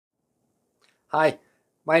Hi,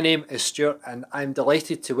 my name is Stuart and I'm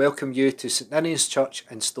delighted to welcome you to St Ninian's Church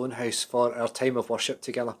in Stonehouse for our time of worship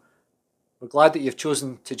together. We're glad that you've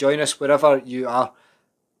chosen to join us wherever you are.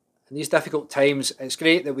 In these difficult times, it's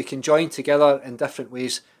great that we can join together in different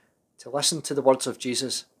ways to listen to the words of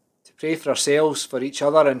Jesus, to pray for ourselves, for each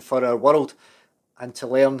other and for our world, and to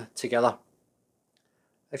learn together.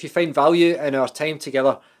 If you find value in our time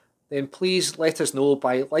together, then please let us know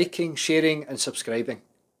by liking, sharing and subscribing.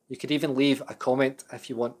 You could even leave a comment if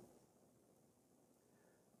you want.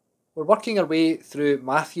 We're working our way through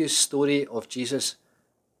Matthew's story of Jesus,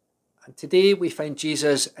 and today we find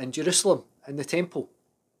Jesus in Jerusalem, in the temple.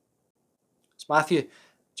 It's Matthew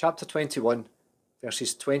chapter 21,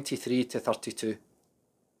 verses 23 to 32.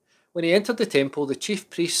 When he entered the temple, the chief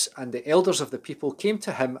priests and the elders of the people came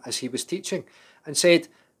to him as he was teaching and said,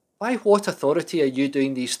 "By what authority are you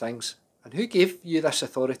doing these things? And who gave you this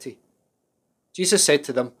authority?" Jesus said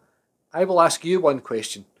to them, "I will ask you one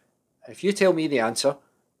question. If you tell me the answer,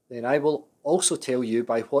 then I will also tell you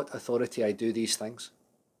by what authority I do these things.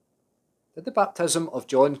 Did the baptism of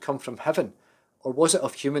John come from heaven, or was it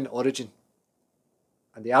of human origin?"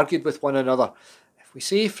 And they argued with one another. "If we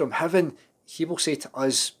say from heaven, he will say to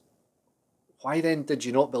us, 'Why then did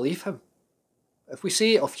you not believe him?' If we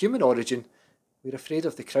say of human origin, we're afraid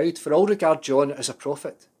of the crowd, for all regard John as a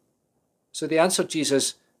prophet." So they answered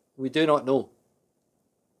Jesus, "We do not know."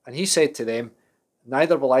 And he said to them,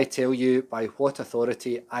 "Neither will I tell you by what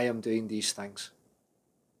authority I am doing these things."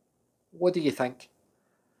 What do you think?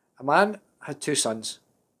 A man had 2 sons.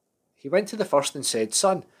 He went to the first and said,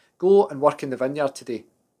 "Son, go and work in the vineyard today."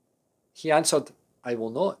 He answered, "I will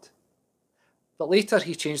not." But later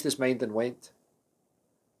he changed his mind and went.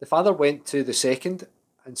 The father went to the second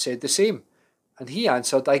and said the same. And he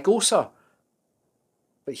answered, "I go, sir."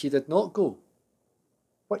 But he did not go.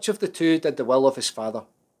 Which of the 2 did the will of his father?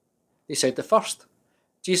 They said, "The first."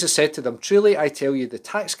 Jesus said to them, "Truly I tell you, the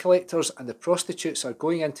tax collectors and the prostitutes are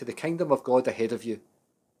going into the kingdom of God ahead of you.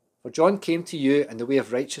 For John came to you in the way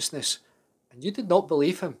of righteousness, and you did not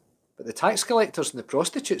believe him, but the tax collectors and the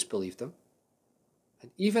prostitutes believed him.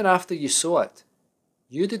 And even after you saw it,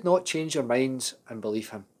 you did not change your minds and believe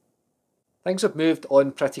him." Things have moved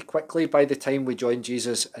on pretty quickly by the time we join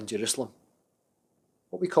Jesus in Jerusalem.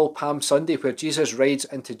 What we call Palm Sunday, where Jesus rides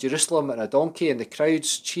into Jerusalem on a donkey and the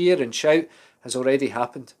crowds cheer and shout, has already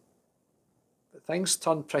happened. But things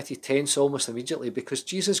turn pretty tense almost immediately because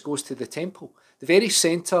Jesus goes to the temple, the very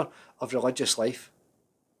centre of religious life.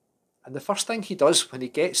 And the first thing he does when he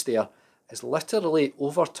gets there is literally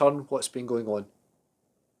overturn what's been going on.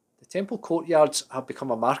 The temple courtyards have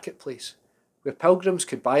become a marketplace where pilgrims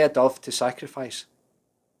could buy a dove to sacrifice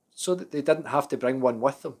so that they didn't have to bring one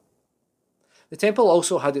with them. The temple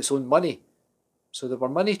also had its own money, so there were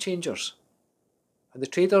money changers, and the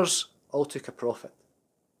traders all took a profit.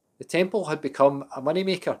 The temple had become a money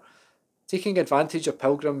maker, taking advantage of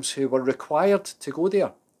pilgrims who were required to go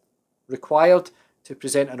there, required to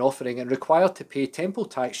present an offering, and required to pay temple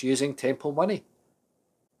tax using temple money.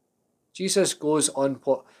 Jesus goes on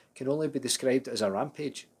what can only be described as a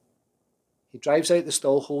rampage. He drives out the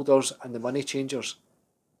stallholders and the money changers,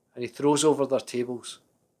 and he throws over their tables.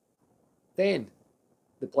 Then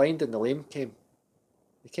the blind and the lame came.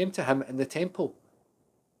 They came to him in the temple,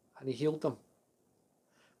 and he healed them.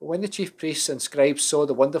 But when the chief priests and scribes saw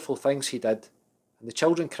the wonderful things he did, and the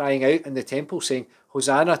children crying out in the temple saying,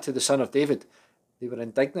 "Hosanna to the Son of David," they were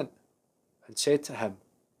indignant and said to him,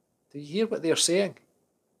 "Do you hear what they are saying?"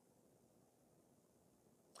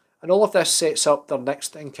 And all of this sets up their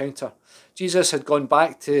next encounter. Jesus had gone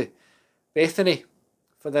back to Bethany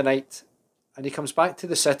for the night, and he comes back to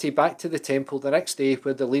the city, back to the temple the next day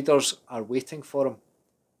where the leaders are waiting for him.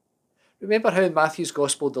 Remember how in Matthew's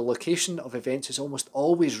Gospel the location of events is almost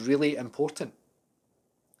always really important.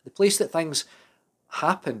 The place that things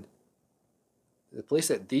happen, the place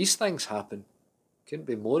that these things happen, couldn't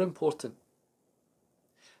be more important.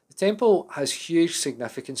 The temple has huge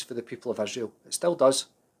significance for the people of Israel. It still does.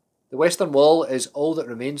 The Western Wall is all that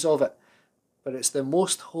remains of it, but it's the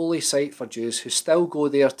most holy site for Jews who still go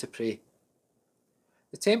there to pray.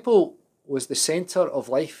 The temple was the centre of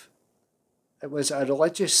life. It was a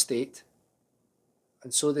religious state,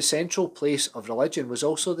 and so the central place of religion was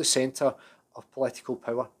also the centre of political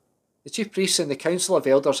power. The chief priests and the council of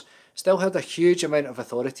elders still had a huge amount of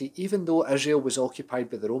authority, even though Israel was occupied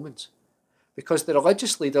by the Romans, because the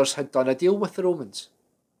religious leaders had done a deal with the Romans.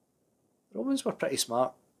 The Romans were pretty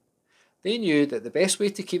smart. They knew that the best way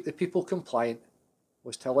to keep the people compliant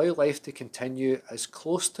was to allow life to continue as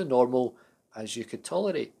close to normal as you could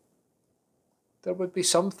tolerate. There would be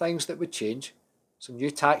some things that would change, some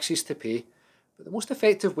new taxes to pay, But the most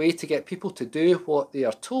effective way to get people to do what they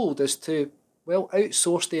are told is to, well,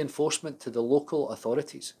 outsource the enforcement to the local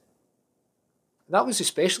authorities. And that was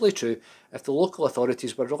especially true if the local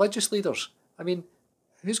authorities were religious leaders. I mean,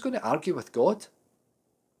 who's going to argue with God?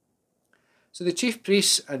 So the chief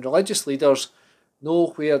priests and religious leaders know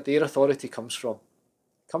where their authority comes from.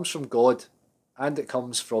 It comes from God, and it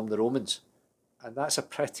comes from the Romans. And that's a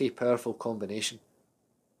pretty powerful combination.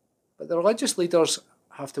 But the religious leaders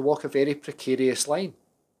have to walk a very precarious line.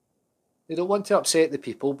 They don't want to upset the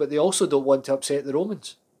people, but they also don't want to upset the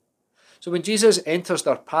Romans. So when Jesus enters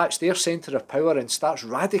their patch, their centre of power, and starts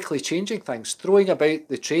radically changing things, throwing about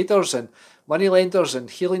the traders and moneylenders and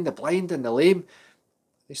healing the blind and the lame,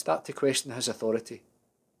 they start to question his authority.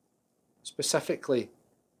 Specifically,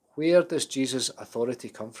 where does Jesus' authority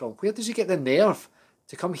come from? Where does he get the nerve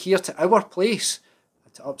to come here to our place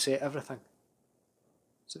and to upset everything?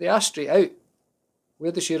 So they ask straight out,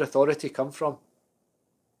 where does your authority come from?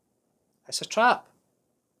 It's a trap.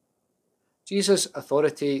 Jesus'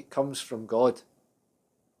 authority comes from God.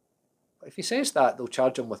 But if he says that, they'll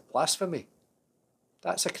charge him with blasphemy.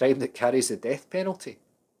 That's a crime that carries the death penalty.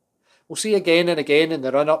 We'll see again and again in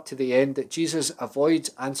the run-up to the end that Jesus avoids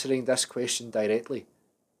answering this question directly.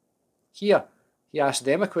 Here, he asks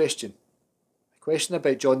them a question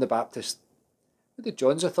about John the Baptist. Where did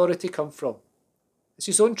John's authority come from? It's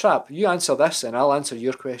his own trap. You answer this and I'll answer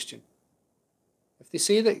your question. If they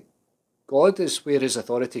say that God is where his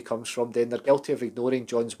authority comes from, then they're guilty of ignoring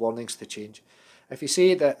John's warnings to change. If you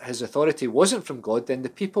say that his authority wasn't from God, then the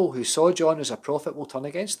people who saw John as a prophet will turn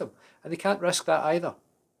against him, and they can't risk that either.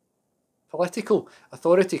 Political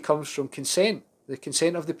authority comes from consent, the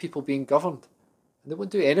consent of the people being governed, and they won't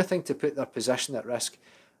do anything to put their position at risk,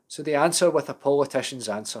 so they answer with a politician's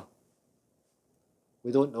answer.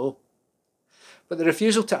 We don't know. But the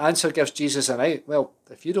refusal to answer gives Jesus an out. Well,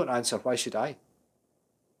 if you don't answer, why should I?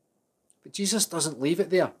 But Jesus doesn't leave it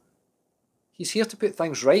there. He's here to put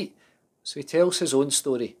things right, so he tells his own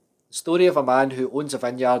story. The story of a man who owns a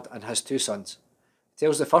vineyard and has two sons. He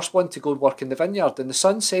tells the first one to go and work in the vineyard, and the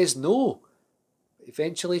son says no, but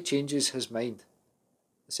eventually changes his mind.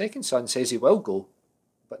 The second son says he will go,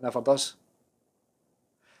 but never does.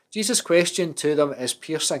 Jesus' question to them is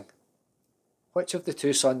piercing. Which of the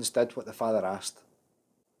two sons did what the father asked?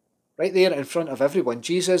 Right there in front of everyone,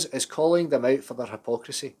 Jesus is calling them out for their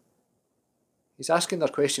hypocrisy. He's asking their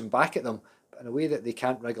question back at them, but in a way that they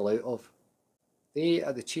can't wriggle out of. They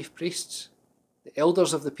are the chief priests, the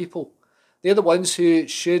elders of the people. They're the ones who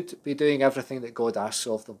should be doing everything that God asks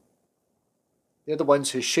of them. They're the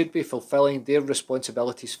ones who should be fulfilling their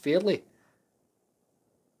responsibilities fairly.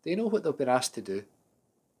 They know what they've been asked to do,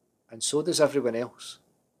 and so does everyone else.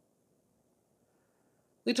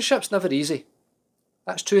 Leadership's never easy.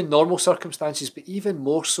 That's true in normal circumstances, but even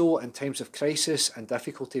more so in times of crisis and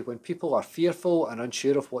difficulty when people are fearful and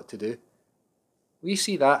unsure of what to do. We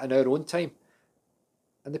see that in our own time.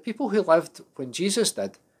 And the people who lived when Jesus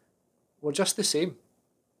did were just the same.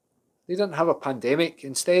 They didn't have a pandemic,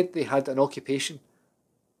 instead they had an occupation.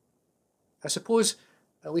 I suppose,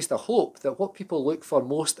 at least I hope, that what people look for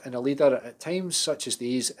most in a leader at times such as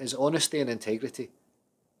these is honesty and integrity.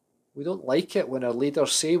 We don't like it when our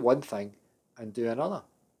leaders say one thing and do another.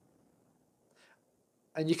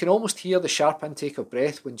 And you can almost hear the sharp intake of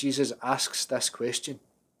breath when Jesus asks this question.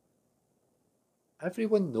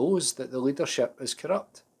 Everyone knows that the leadership is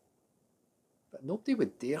corrupt, but nobody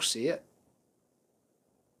would dare say it.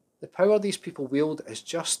 The power these people wield is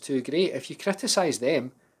just too great. If you criticise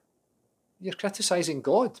them, you're criticising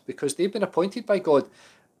God because they've been appointed by God,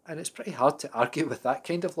 and it's pretty hard to argue with that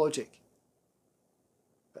kind of logic.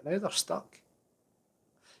 But now they're stuck.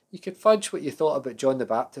 You could fudge what you thought about John the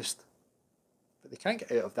Baptist, but they can't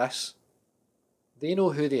get out of this. They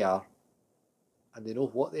know who they are, and they know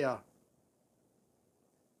what they are.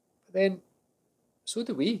 But then, so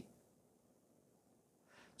do we.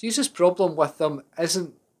 Jesus' problem with them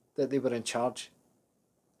isn't that they were in charge.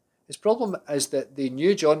 His problem is that they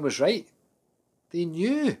knew John was right. They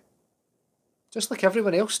knew, just like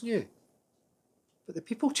everyone else knew. But the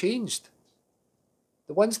people changed.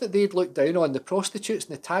 The ones that they'd looked down on, the prostitutes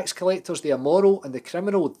and the tax collectors, the immoral and the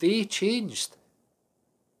criminal, they changed.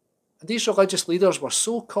 And these religious leaders were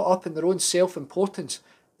so caught up in their own self-importance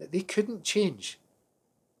that they couldn't change.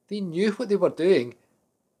 They knew what they were doing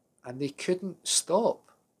and they couldn't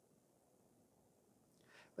stop.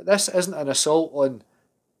 But this isn't an assault on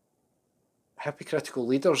hypocritical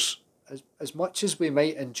leaders as much as we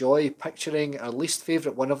might enjoy picturing our least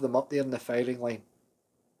favourite one of them up there in the firing line.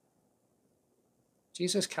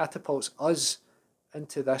 Jesus catapults us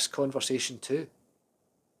into this conversation too.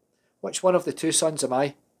 Which one of the two sons am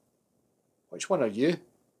I? Which one are you?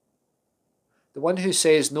 The one who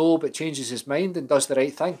says no but changes his mind and does the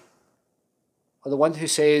right thing? Or the one who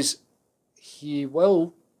says he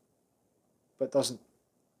will but doesn't?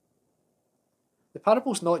 The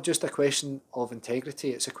parable's not just a question of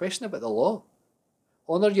integrity, it's a question about the law.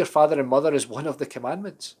 Honour your father and mother is one of the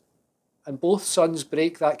commandments, and both sons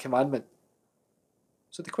break that commandment.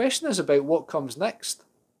 So the question is about what comes next.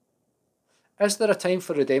 Is there a time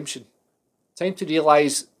for redemption? Time to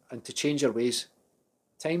realise and to change your ways?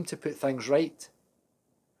 Time to put things right?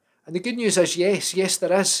 And the good news is yes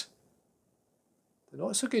there is. The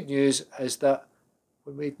not so good news is that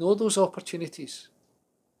when we ignore those opportunities,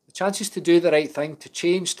 the chances to do the right thing, to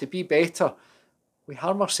change, to be better, we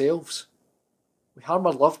harm ourselves. We harm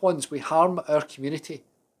our loved ones. We harm our community.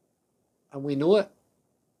 And we know it.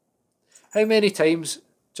 How many times,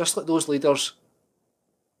 just like those leaders,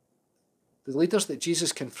 the leaders that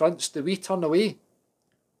Jesus confronts, do we turn away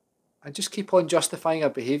and just keep on justifying our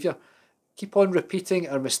behaviour, keep on repeating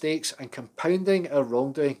our mistakes and compounding our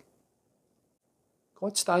wrongdoing?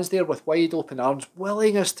 God stands there with wide open arms,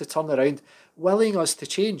 willing us to turn around, willing us to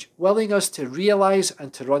change, willing us to realise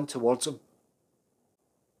and to run towards Him.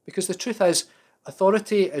 Because the truth is,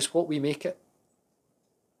 authority is what we make it.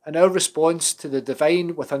 And our response to the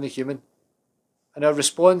divine within the human, and our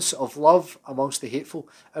response of love amongst the hateful,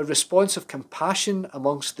 our response of compassion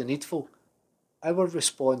amongst the needful, our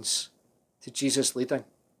response to Jesus' leading.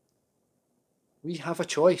 We have a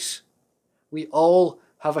choice. We all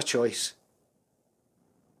have a choice.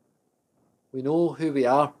 We know who we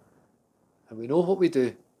are, and we know what we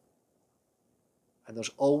do, and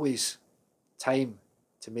there's always time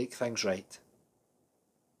to make things right.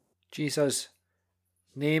 Jesus,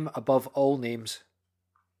 name above all names.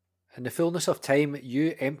 In the fullness of time,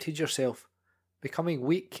 you emptied yourself, becoming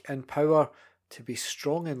weak in power to be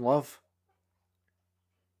strong in love.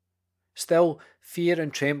 Still, fear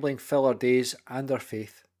and trembling fill our days and our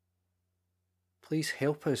faith. Please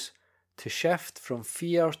help us to shift from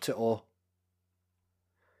fear to awe.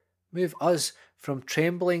 Move us from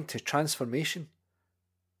trembling to transformation,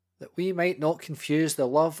 that we might not confuse the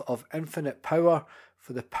love of infinite power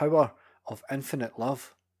for the power of infinite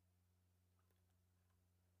love.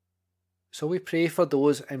 So we pray for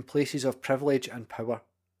those in places of privilege and power,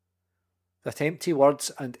 that empty words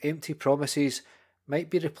and empty promises might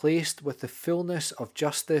be replaced with the fullness of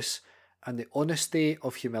justice and the honesty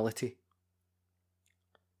of humility.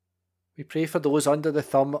 We pray for those under the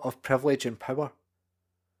thumb of privilege and power,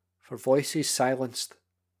 for voices silenced,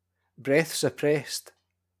 breath suppressed,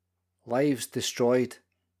 lives destroyed.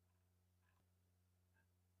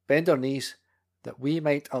 Bend our knees that we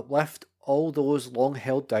might uplift all those long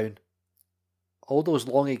held down, all those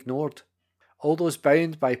long ignored, all those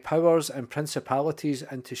bound by powers and principalities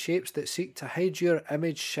into shapes that seek to hide your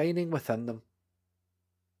image shining within them.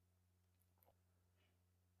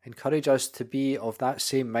 Encourage us to be of that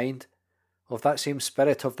same mind, of that same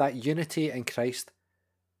spirit, of that unity in Christ,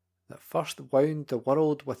 that first wound the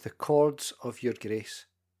world with the cords of your grace.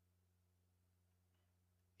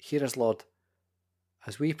 Hear us, Lord,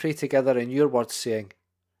 as we pray together in your words, saying,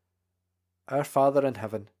 Our Father in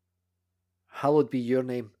heaven, hallowed be your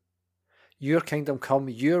name. Your kingdom come,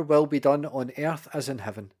 your will be done on earth as in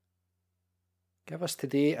heaven. Give us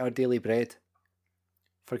today our daily bread.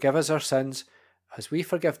 Forgive us our sins, as we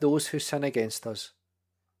forgive those who sin against us.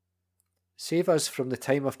 Save us from the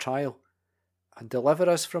time of trial, and deliver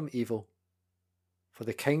us from evil. For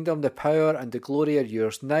the kingdom, the power, and the glory are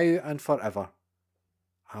yours, now and forever.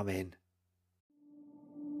 Amen.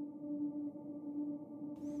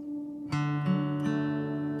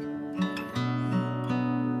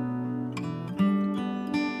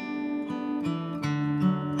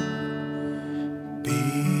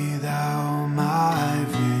 Be thou my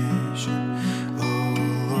vision, O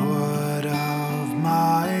Lord of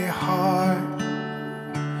my heart,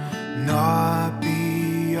 not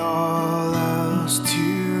be all else to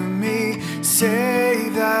me,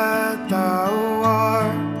 save that thou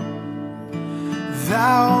art.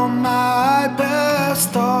 Thou my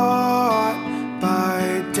best thought,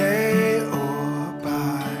 by day or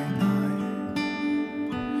by night,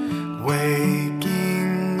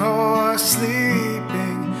 waking or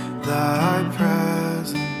sleeping, thy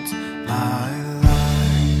presence my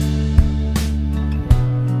life.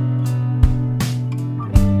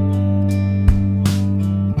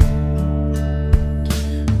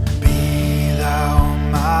 Be thou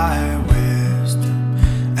my wisdom,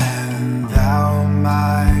 and thou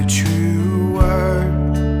my truth.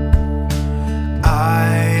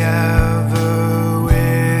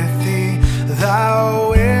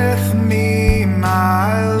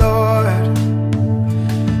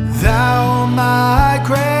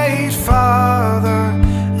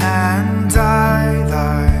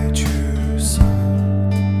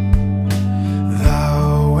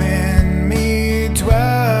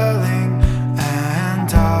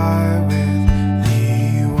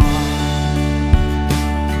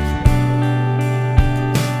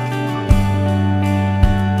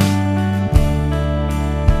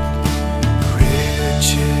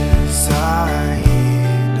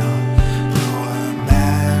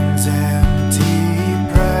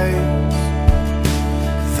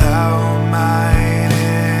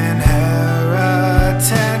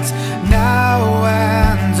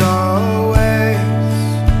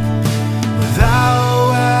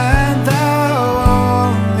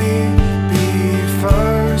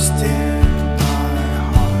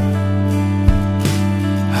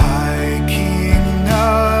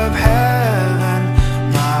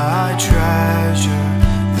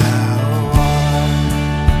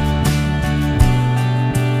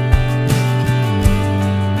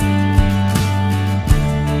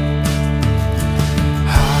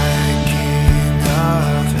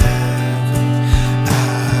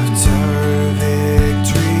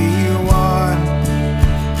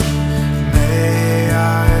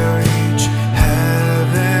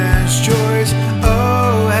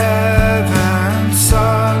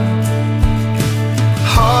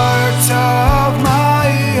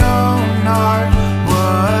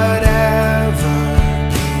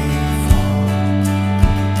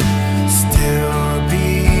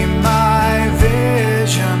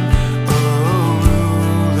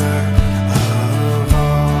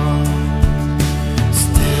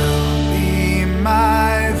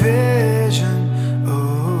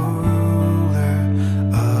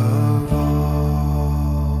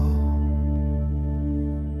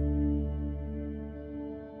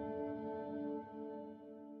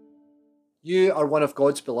 You are one of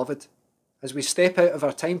God's beloved. As we step out of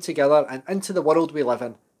our time together and into the world we live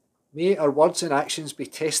in, may our words and actions be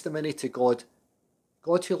testimony to God,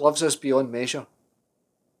 God who loves us beyond measure.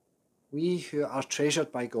 We who are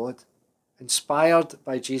treasured by God, inspired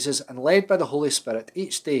by Jesus and led by the Holy Spirit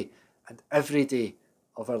each day and every day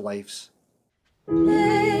of our lives.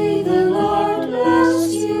 May the Lord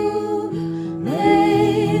bless you.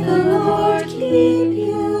 May the Lord keep